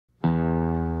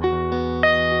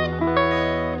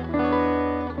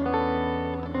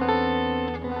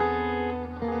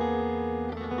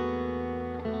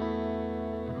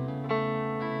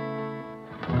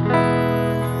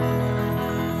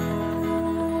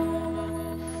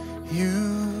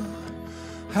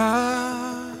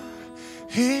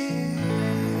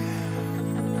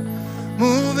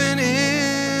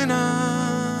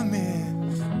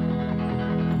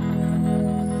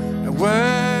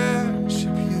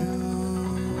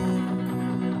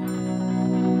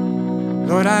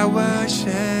Lord, I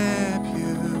worship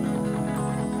you.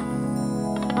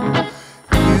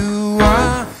 You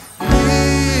are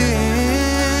here,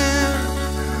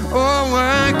 oh,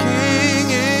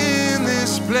 working in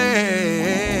this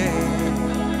place.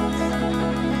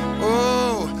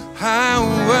 Oh, I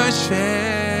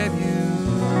worship you.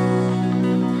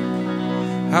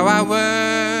 How I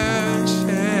worship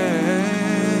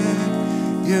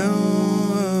you.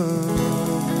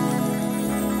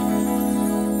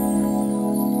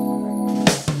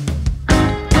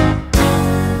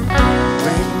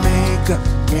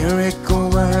 Miracle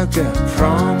worker,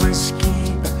 promise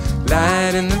keeper,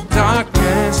 light in the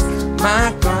darkness.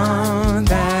 My God,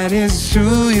 that is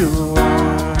who you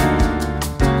are.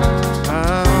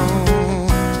 Oh,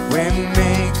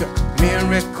 waymaker,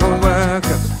 miracle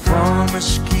worker,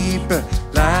 promise keeper,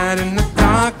 light in the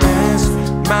darkness.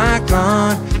 My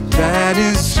God, that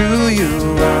is who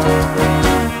you are.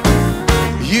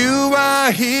 You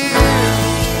are here,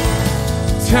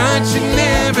 touching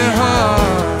every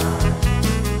heart.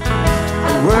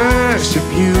 I worship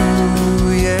you,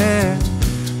 yeah,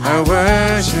 I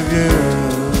worship you.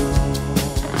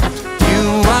 You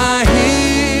are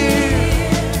here,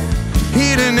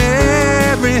 healing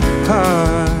every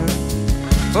heart.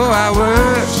 Oh, I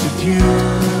worship you,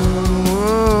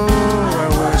 oh, I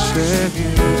worship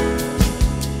you.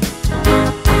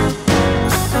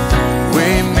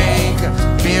 Waymaker,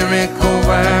 miracle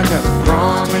worker,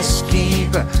 promise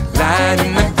keeper, light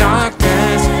in the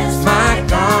darkness. My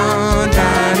God,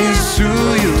 that is who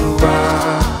you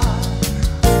are.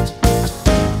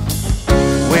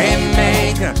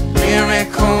 Waymaker,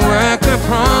 miracle worker,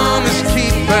 promise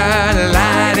keeper,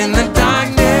 light in the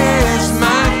darkness.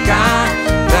 My God,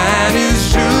 that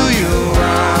is who you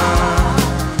are.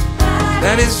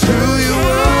 That is who you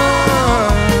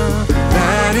are.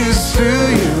 That is who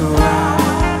you are.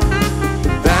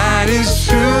 That is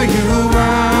who you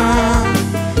are.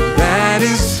 That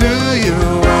is who you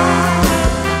are.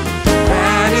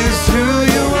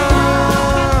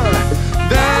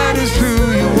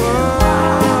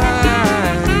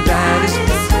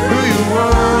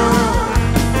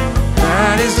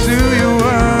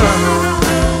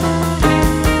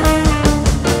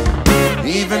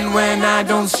 I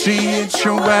don't see it,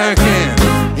 you're working.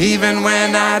 Even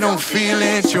when I don't feel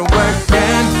it, you're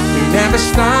working. You never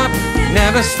stop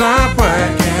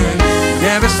working.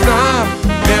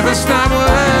 Never stop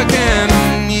working.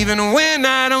 Even when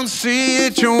I don't see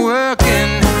it, you're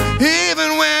working.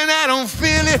 Even when I don't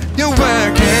feel it, you're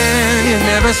working. You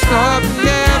never stop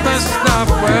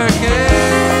working.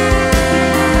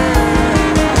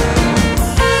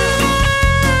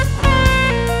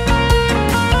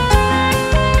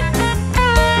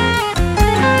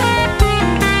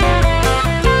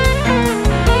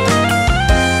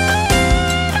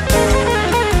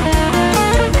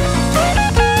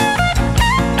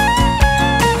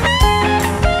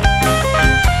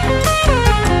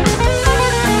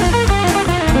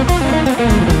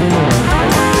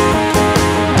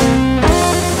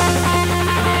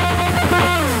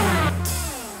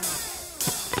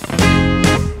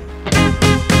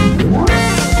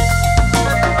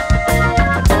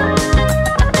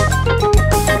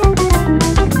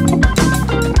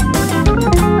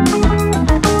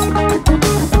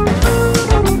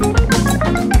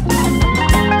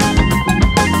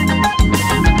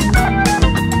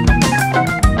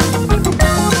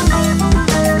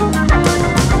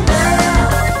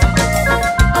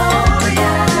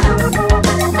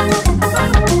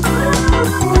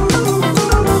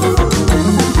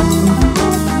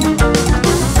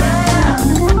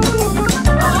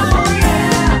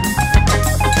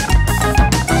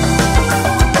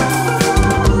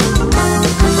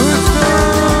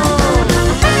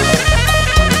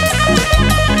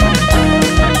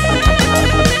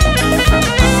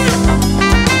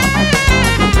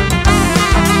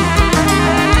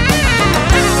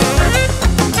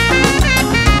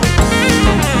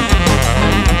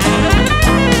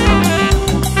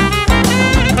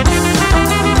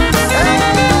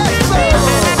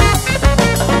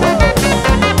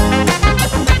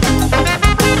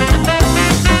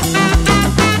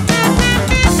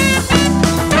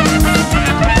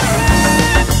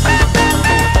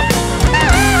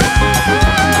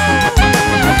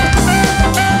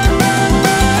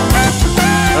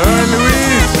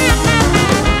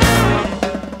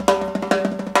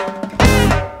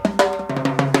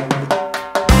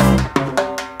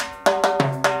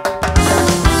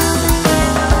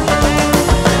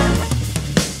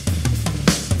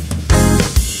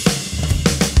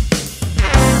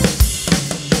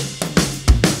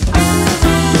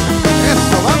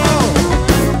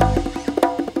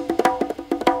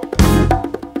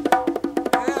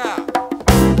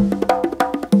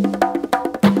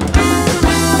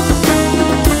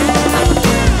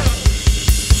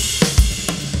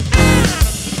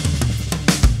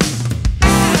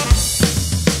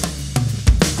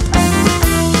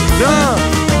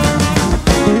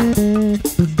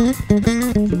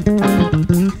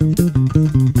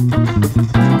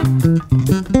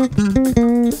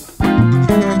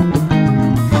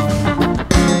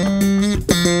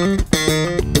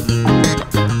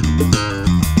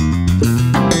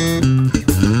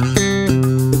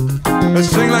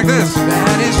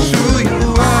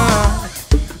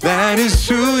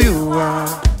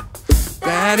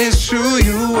 That is who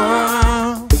you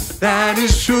are. That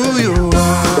is who you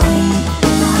are.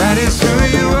 That is who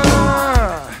you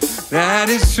are. That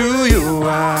is who you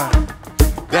are.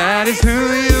 That is who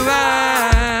you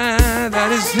are.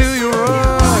 That is who you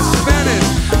are. Spanish.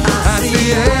 Así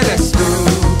eres tú.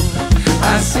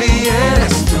 Así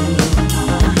eres tú.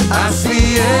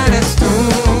 Así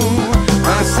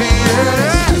eres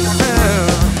tú.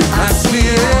 Así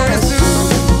eres tú.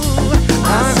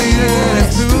 Así eres tú. Así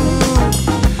eres tú.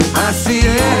 Así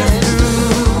eres tú.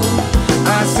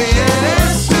 Así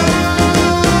eres tú.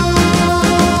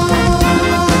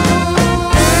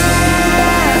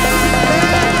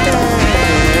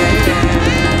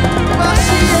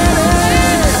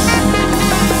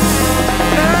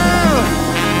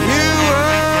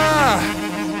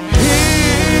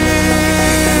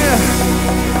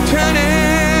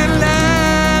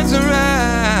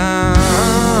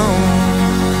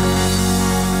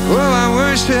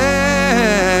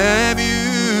 Worship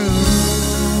you,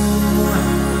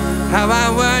 how I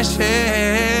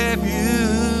worship you.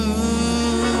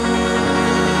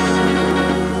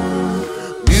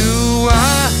 You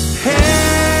are here,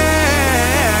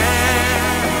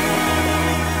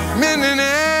 men in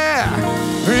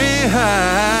every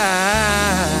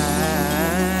high.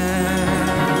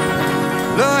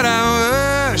 Lord, I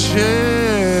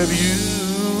worship you,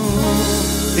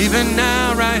 even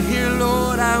now, right here,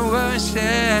 Lord, I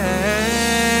worship.